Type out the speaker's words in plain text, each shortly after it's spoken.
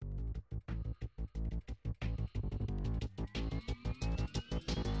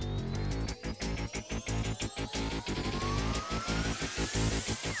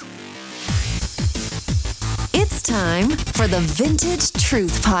time for the Vintage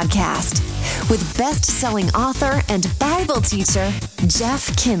Truth Podcast with best-selling author and Bible teacher,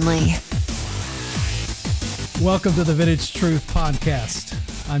 Jeff Kinley. Welcome to the Vintage Truth Podcast.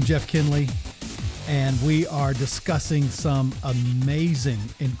 I'm Jeff Kinley, and we are discussing some amazing,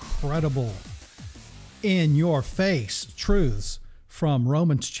 incredible, in-your-face truths from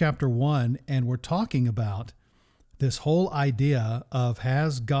Romans chapter 1, and we're talking about this whole idea of,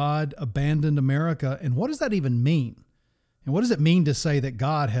 has God abandoned America, and what does that even mean? And what does it mean to say that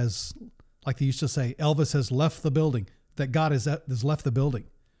God has, like they used to say, Elvis has left the building, that God has left the building?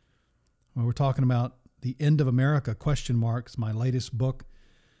 Well, we're talking about The End of America, ? It's my latest book,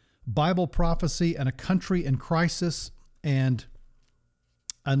 Bible Prophecy and a Country in Crisis. And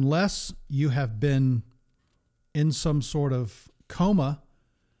unless you have been in some sort of coma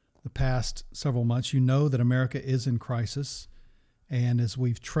the past several months, you know that America is in crisis. And as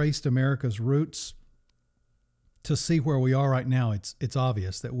we've traced America's roots to see where we are right now, it's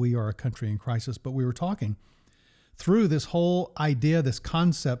obvious that we are a country in crisis. But we were talking through this whole idea, this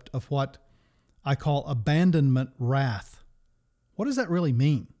concept of what I call abandonment wrath. What does that really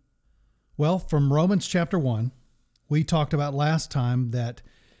mean? Well, from Romans chapter 1, we talked about last time that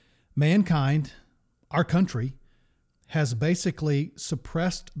mankind, our country, has basically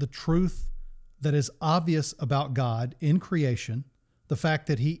suppressed the truth that is obvious about God in creation, the fact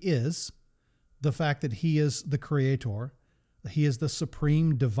that He is the Creator, He is the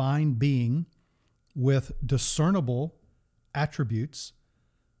supreme divine being with discernible attributes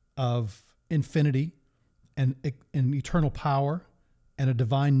of infinity and eternal power and a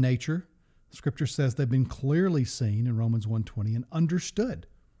divine nature. Scripture says they've been clearly seen in Romans 1:20 and understood.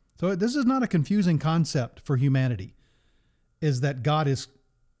 So this is not a confusing concept for humanity, is that God is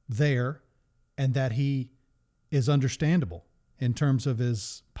there and that He is understandable in terms of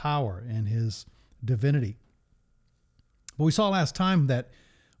His power and His divinity. But we saw last time that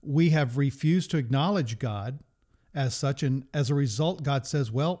we have refused to acknowledge God as such, and as a result, God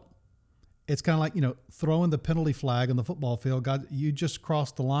says, well, it's kind of like, throwing the penalty flag on the football field. God, you just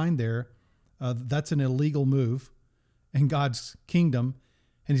crossed the line there. That's an illegal move in God's kingdom.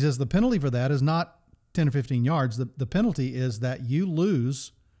 And He says the penalty for that is not 10 or 15 yards. The penalty is that you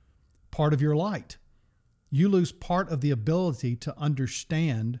lose part of your light. You lose part of the ability to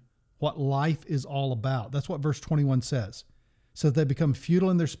understand what life is all about. That's what verse 21 says. It says they become futile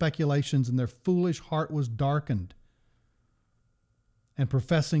in their speculations, and their foolish heart was darkened. And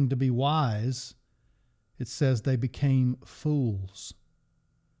professing to be wise, it says they became fools.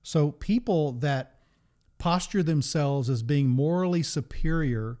 So people that posture themselves as being morally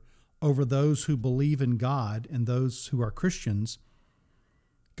superior over those who believe in God and those who are Christians,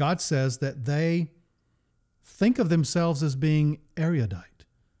 God says that they think of themselves as being erudite.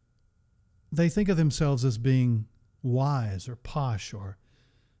 They think of themselves as being wise or posh or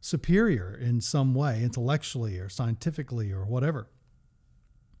superior in some way, intellectually or scientifically or whatever.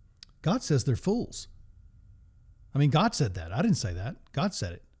 God says they're fools. I mean, God said that. I didn't say that. God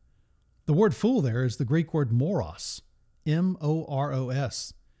said it. The word fool there is the Greek word moros,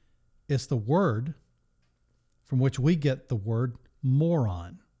 M-O-R-O-S. It's the word from which we get the word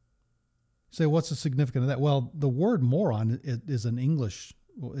moron. You say, what's the significance of that? Well, the word moron is an English,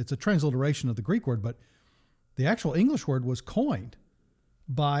 it's a transliteration of the Greek word, but the actual English word was coined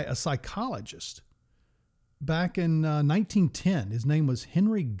by a psychologist back in 1910. His name was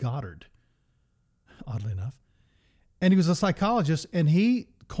Henry Goddard, oddly enough. And he was a psychologist, and he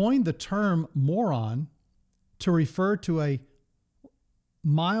coined the term moron to refer to a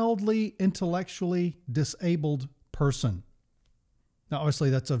mildly intellectually disabled person. Now,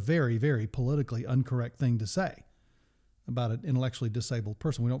 obviously, that's a very, very politically incorrect thing to say about an intellectually disabled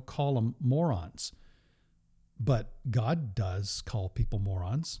person. We don't call them morons. But God does call people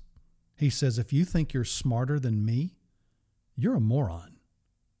morons. He says, if you think you're smarter than me, you're a moron.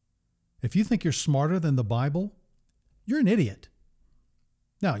 If you think you're smarter than the Bible, you're an idiot.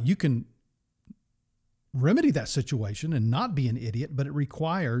 Now, you can remedy that situation and not be an idiot, but it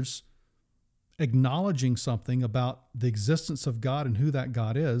requires acknowledging something about the existence of God and who that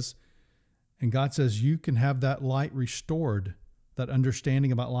God is. And God says you can have that light restored, that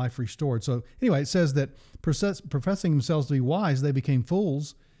understanding about life restored. So anyway, it says that professing themselves to be wise, they became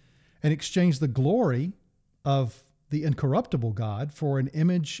fools and exchanged the glory of the incorruptible God for an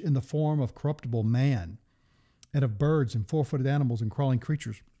image in the form of corruptible man and of birds and four-footed animals and crawling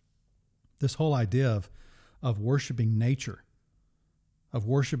creatures. This whole idea of worshiping nature, of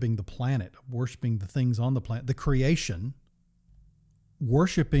worshiping the planet, of worshiping the things on the planet, the creation,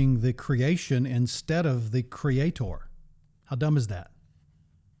 worshiping the creation instead of the Creator. How dumb is that?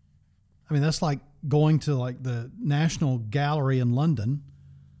 I mean, that's like going to like the National Gallery in London,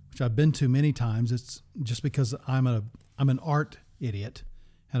 which I've been to many times. It's just because I'm an art idiot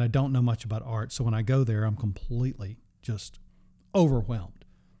and I don't know much about art. So when I go there, I'm completely just overwhelmed.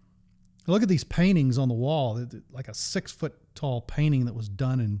 I look at these paintings on the wall, like a 6-foot tall painting that was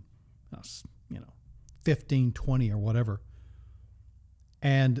done in, 1520 or whatever.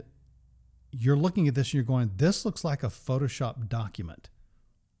 And you're looking at this and you're going, this looks like a Photoshop document.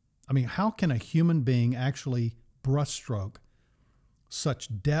 I mean, how can a human being actually brushstroke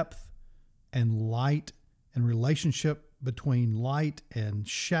such depth and light and relationship between light and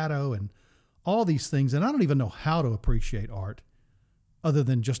shadow and all these things? And I don't even know how to appreciate art other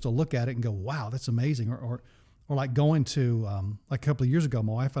than just to look at it and go, wow, that's amazing. Or like going to, like a couple of years ago,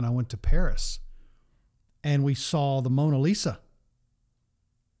 my wife and I went to Paris and we saw the Mona Lisa.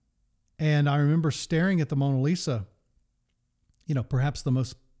 And I remember staring at the Mona Lisa, perhaps the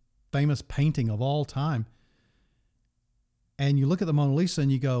most famous painting of all time. And you look at the Mona Lisa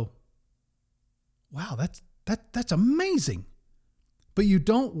and you go, wow, that's amazing. But you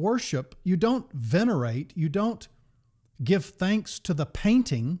don't worship, you don't venerate, you don't give thanks to the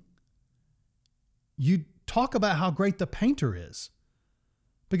painting. You talk about how great the painter is,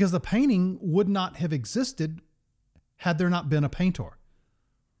 because the painting would not have existed had there not been a painter.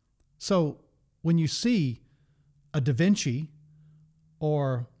 So when you see a Da Vinci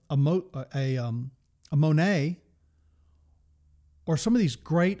or a Monet or some of these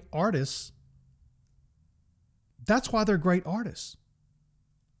great artists, that's why they're great artists,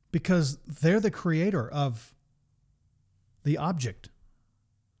 because they're the creator of the object.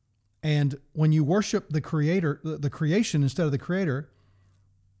 And when you worship the creator, the creation instead of the creator,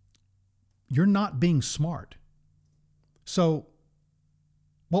 you're not being smart. So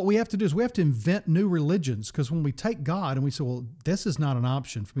what we have to do is we have to invent new religions, because when we take God and we say, well, this is not an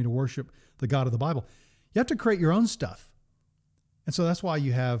option for me to worship the God of the Bible, you have to create your own stuff. And so that's why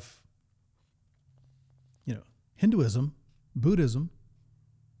you have, Hinduism, Buddhism,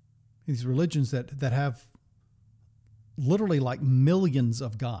 these religions that have literally like millions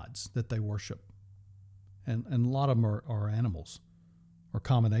of gods that they worship. And a lot of them are animals, or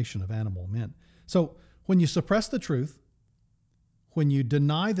combination of animal men. So when you suppress the truth, when you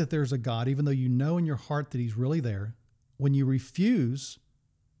deny that there's a God, even though you know in your heart that he's really there, when you refuse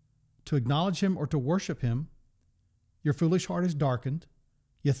to acknowledge him or to worship him, your foolish heart is darkened.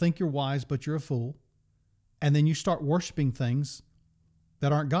 You think you're wise, but you're a fool. And then you start worshiping things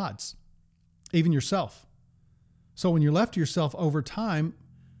that aren't God's, even yourself. So when you're left to yourself over time,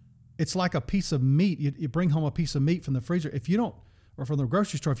 it's like a piece of meat. You bring home a piece of meat from the freezer. If you don't, or from the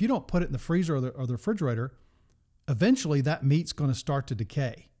grocery store, if you don't put it in the freezer or the refrigerator, eventually that meat's going to start to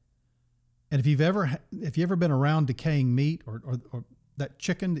decay. And if you've ever been around decaying meat or that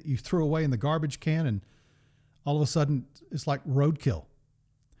chicken that you threw away in the garbage can and all of a sudden it's like roadkill.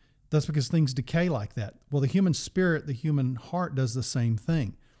 That's because things decay like that. Well, the human spirit, the human heart does the same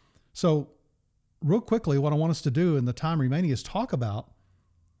thing. So real quickly, what I want us to do in the time remaining is talk about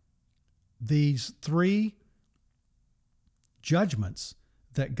these 3 judgments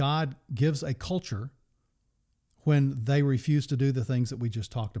that God gives a culture when they refuse to do the things that we just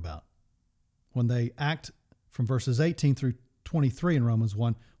talked about. When they act from verses 18 through 23 in Romans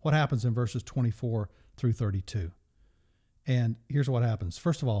 1, what happens in verses 24 through 32? And here's what happens.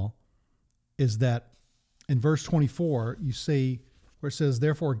 First of all, is that in verse 24, you see where it says,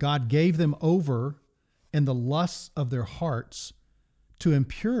 therefore God gave them over in the lusts of their hearts to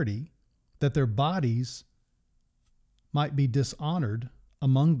impurity, that their bodies might be dishonored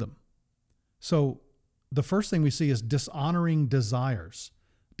among them. So the first thing we see is dishonoring desires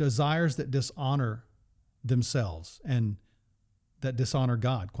that dishonor themselves and that dishonor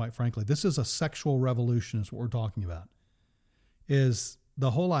God, quite frankly. This is a sexual revolution is what we're talking about. Is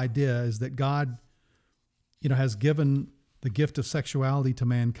the whole idea is that God, has given the gift of sexuality to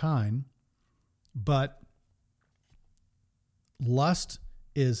mankind, but lust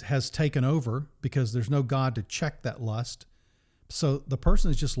has taken over because there's no God to check that lust. So the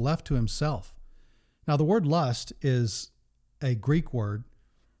person is just left to himself. Now, the word lust is a Greek word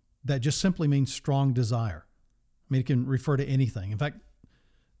that just simply means strong desire. I mean, it can refer to anything. In fact,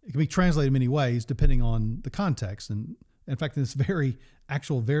 it can be translated many ways depending on the context. And in fact, in this very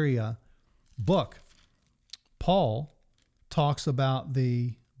book, Paul talks about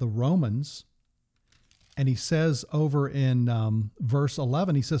the Romans, and he says over in verse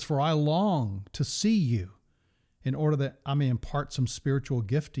 11, he says, for I long to see you in order that I may impart some spiritual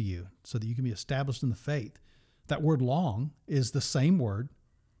gift to you so that you can be established in the faith. That word long is the same word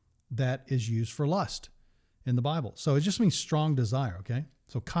that is used for lust in the Bible. So it just means strong desire, okay?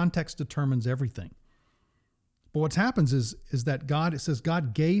 So context determines everything. But what happens is that it says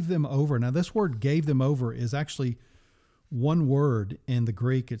God gave them over. Now this word gave them over is actually one word in the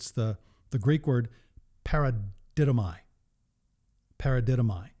Greek. It's the Greek word paradidomai.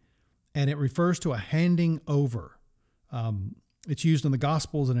 Paradidomai. And it refers to a handing over. It's used in the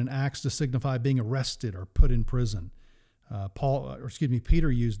Gospels and in Acts to signify being arrested or put in prison. Peter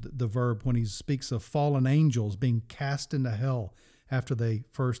used the verb when he speaks of fallen angels being cast into hell after they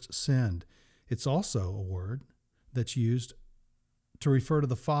first sinned. It's also a word that's used to refer to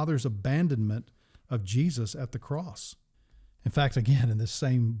the Father's abandonment of Jesus at the cross. In fact, again, in this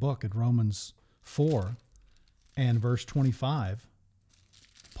same book in Romans 4 and verse 25,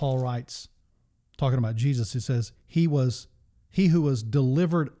 Paul writes, talking about Jesus, he says, He who was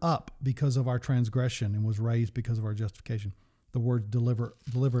delivered up because of our transgression and was raised because of our justification. The word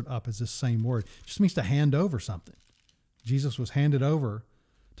delivered up is this same word. It just means to hand over something. Jesus was handed over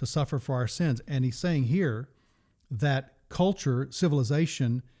to suffer for our sins. And he's saying here that culture,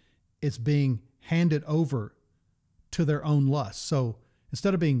 civilization, is being handed over to their own lusts. So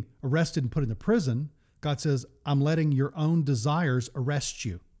instead of being arrested and put into prison, God says, I'm letting your own desires arrest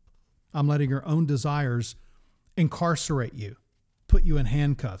you. I'm letting your own desires incarcerate you, put you in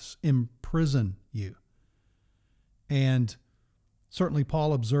handcuffs, imprison you. And certainly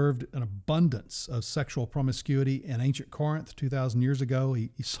Paul observed an abundance of sexual promiscuity in ancient Corinth 2,000 years ago.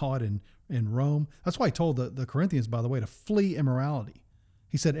 He saw it in Rome. That's why he told the Corinthians, by the way, to flee immorality.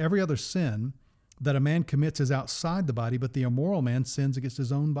 He said every other sin that a man commits is outside the body, but the immoral man sins against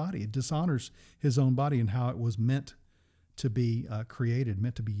his own body. It dishonors his own body and how it was meant to be created,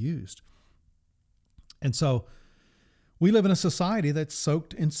 meant to be used. And so we live in a society that's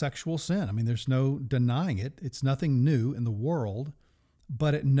soaked in sexual sin. I mean, there's no denying it. It's nothing new in the world,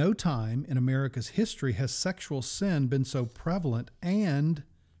 but at no time in America's history has sexual sin been so prevalent and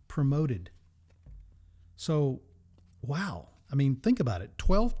promoted. So, wow. I mean, think about it.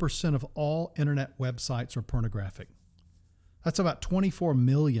 12% of all internet websites are pornographic. That's about 24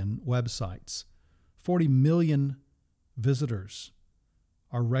 million websites. 40 million visitors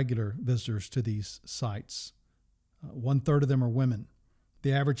are regular visitors to these sites. 1/3 of them are women.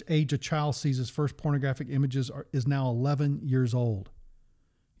 The average age a child sees his first pornographic images is now 11 years old.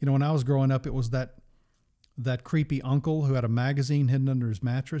 You know, when I was growing up, it was that creepy uncle who had a magazine hidden under his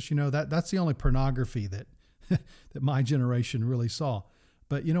mattress. You know, that's the only pornography that that my generation really saw.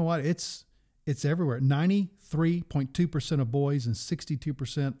 But you know what? It's everywhere. 93.2% of boys and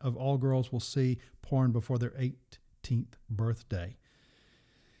 62% of all girls will see porn before their 18th birthday.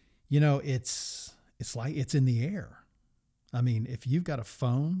 You know, it's like it's in the air. I mean, if you've got a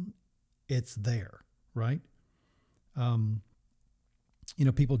phone, it's there, right? You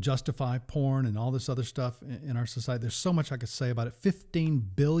know, people justify porn and all this other stuff in our society. There's so much I could say about it.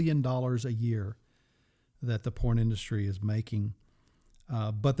 $15 billion a year that the porn industry is making.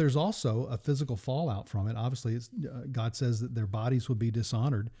 But there's also a physical fallout from it. Obviously, God says that their bodies will be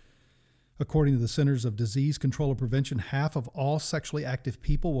dishonored. According to the Centers of Disease Control and Prevention, half of all sexually active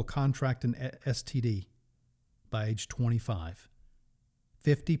people will contract an STD by age 25.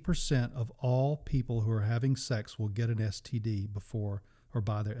 50% of all people who are having sex will get an STD before or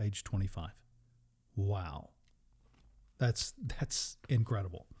by their age 25. Wow. That's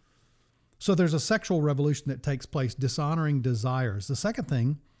incredible. So there's a sexual revolution that takes place, dishonoring desires. The second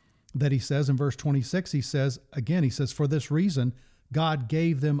thing that he says in verse 26, he says, for this reason, God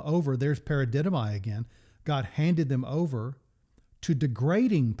gave them over. There's paradidomai again. God handed them over to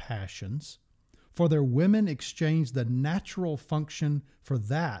degrading passions, for their women exchanged the natural function for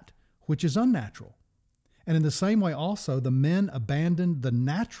that which is unnatural. And in the same way also, the men abandoned the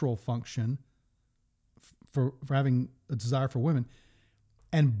natural function for having a desire for women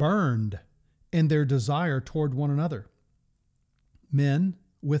and burned in their desire toward one another. Men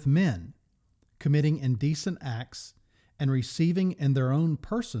with men, committing indecent acts and receiving in their own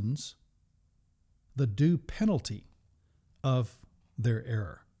persons the due penalty of their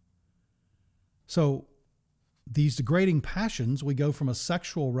error. So these degrading passions, we go from a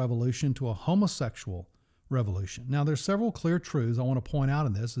sexual revolution to a homosexual revolution. Now, there's several clear truths I want to point out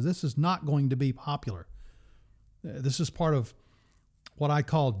in this. This is not going to be popular. This is part of what I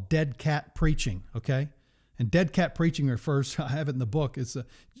call dead cat preaching, okay? And dead cat preaching refers, I have it in the book, it's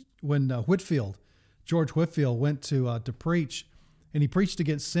when George Whitefield went to preach, and he preached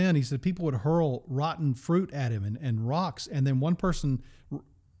against sin. He said people would hurl rotten fruit at him and rocks, and then one person,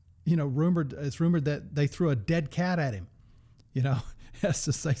 it's rumored that they threw a dead cat at him. Has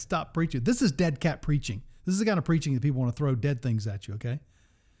to say, stop preaching. This is dead cat preaching. This is the kind of preaching that people want to throw dead things at you, okay?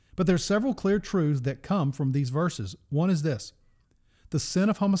 But there's several clear truths that come from these verses. One is this: The sin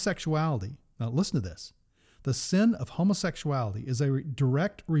of homosexuality, now listen to this. The sin of homosexuality is a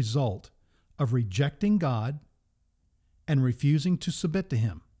direct result of rejecting God and refusing to submit to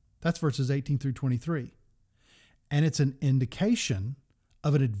him. That's verses 18 through 23. And it's an indication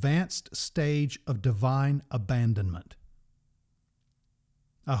of an advanced stage of divine abandonment.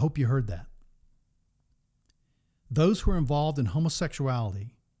 I hope you heard that. Those who are involved in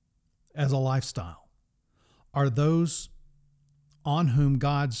homosexuality as a lifestyle are those on whom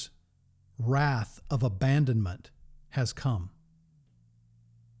God's wrath of abandonment has come.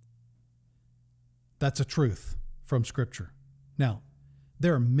 That's a truth from Scripture. Now,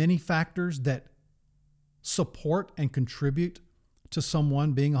 there are many factors that support and contribute to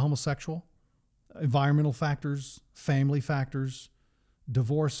someone being a homosexual. Environmental factors, family factors,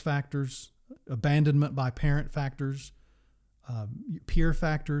 divorce factors, abandonment by parent factors, peer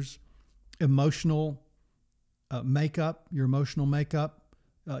factors, emotional makeup, your emotional makeup,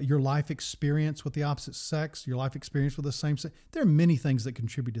 your life experience with the opposite sex, your life experience with the same sex. There are many things that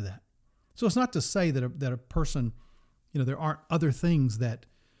contribute to that. So it's not to say that a person, there aren't other things that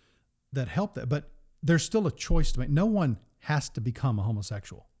help that, but there's still a choice to make. No one has to become a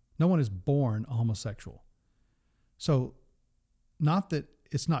homosexual. No one is born a homosexual. So not that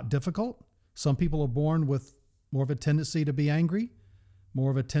it's not difficult. Some people are born with more of a tendency to be angry, more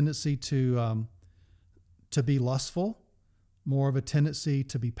of a tendency to be lustful, more of a tendency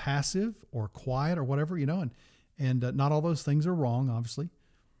to be passive or quiet or whatever, and not all those things are wrong, obviously.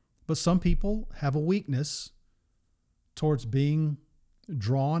 But some people have a weakness towards being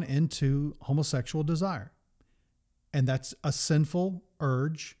drawn into homosexual desire. And that's a sinful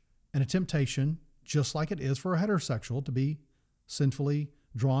urge and a temptation, just like it is for a heterosexual to be sinfully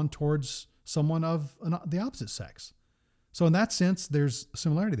drawn towards someone of the opposite sex. So in that sense, there's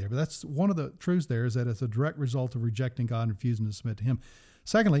similarity there. But that's one of the truths there, is that it's a direct result of rejecting God and refusing to submit to him.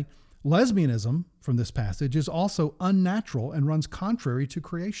 Secondly, lesbianism from this passage is also unnatural and runs contrary to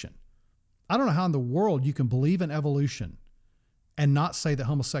creation. I don't know how in the world you can believe in evolution and not say that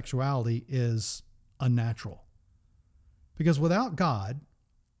homosexuality is unnatural. Because without God,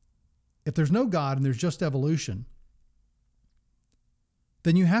 if there's no God and there's just evolution,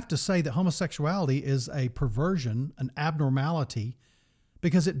 then you have to say that homosexuality is a perversion, an abnormality,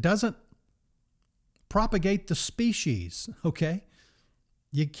 because it doesn't propagate the species, okay?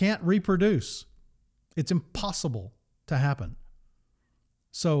 You can't reproduce. It's impossible to happen.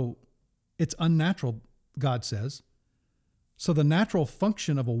 So it's unnatural, God says. So the natural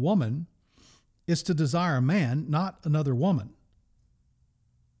function of a woman is to desire a man, not another woman.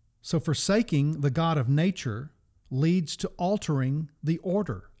 So forsaking the God of nature leads to altering the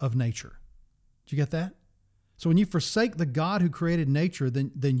order of nature. Did you get that? So when you forsake the God who created nature,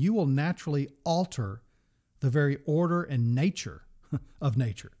 then you will naturally alter the very order and nature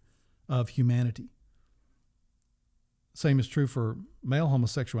of humanity. Same is true for male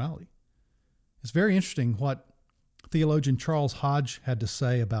homosexuality. It's very interesting what theologian Charles Hodge had to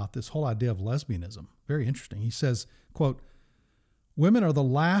say about this whole idea of lesbianism. Very interesting. He says, quote, "Women are the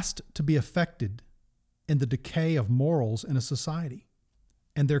last to be affected in the decay of morals in a society,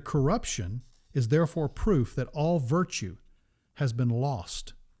 and their corruption is therefore proof that all virtue has been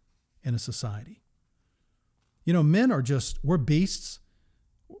lost in a society." Men are we're beasts.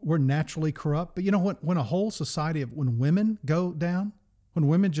 We're naturally corrupt. But when a whole society when women go down, when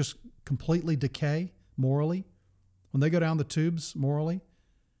women just completely decay morally, when they go down the tubes morally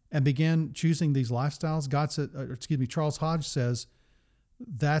and begin choosing these lifestyles, Charles Hodge says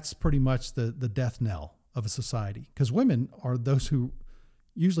that's pretty much the death knell of a society, because women are those who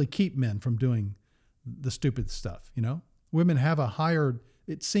usually keep men from doing the stupid stuff. Women have a higher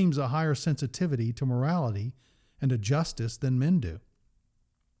sensitivity to morality and to justice than men do.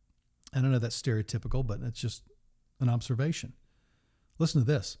 And I know that's stereotypical, but it's just an observation. Listen to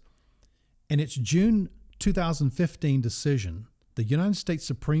this. In its June 2015 decision, the United States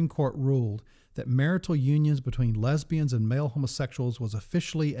Supreme Court ruled that marital unions between lesbians and male homosexuals was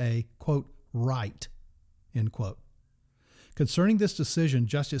officially a, quote, right, end quote. Concerning this decision,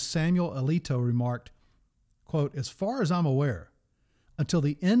 Justice Samuel Alito remarked, quote, "As far as I'm aware, until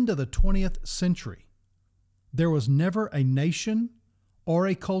the end of the 20th century, there was never a nation or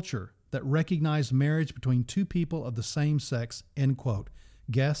a culture that recognized marriage between two people of the same sex," end quote.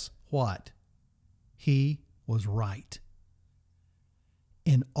 Guess what? He was right.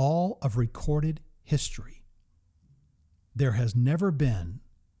 In all of recorded history, there has never been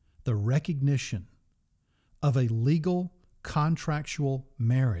the recognition of a legal contractual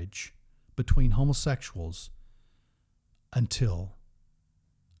marriage between homosexuals until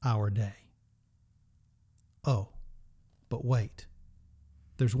our day. Oh, but wait,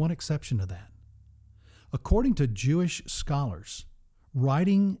 there's one exception to that. According to Jewish scholars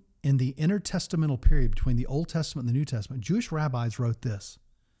writing in the intertestamental period between the Old Testament and the New Testament, Jewish rabbis wrote this.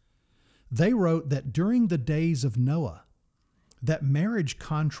 They wrote that during the days of Noah, that marriage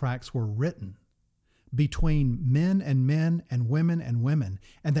contracts were written between men and women,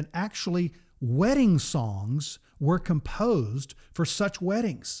 and that actually wedding songs were composed for such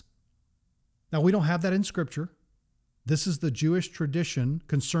weddings. Now, we don't have that in Scripture. This is the Jewish tradition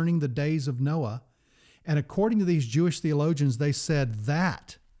concerning the days of Noah. And according to these Jewish theologians, they said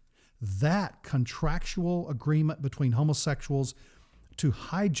that contractual agreement between homosexuals to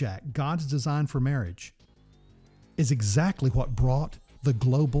hijack God's design for marriage is exactly what brought the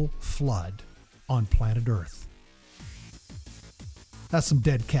global flood on planet Earth. That's some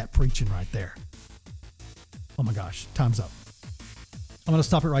dead cat preaching right there. Oh my gosh, time's up. I'm going to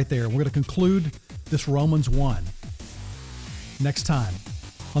stop it right there. We're going to conclude this Romans 1 next time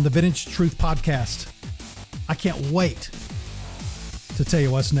on the Vintage Truth Podcast. I can't wait to tell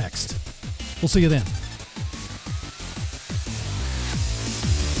you what's next. We'll see you then.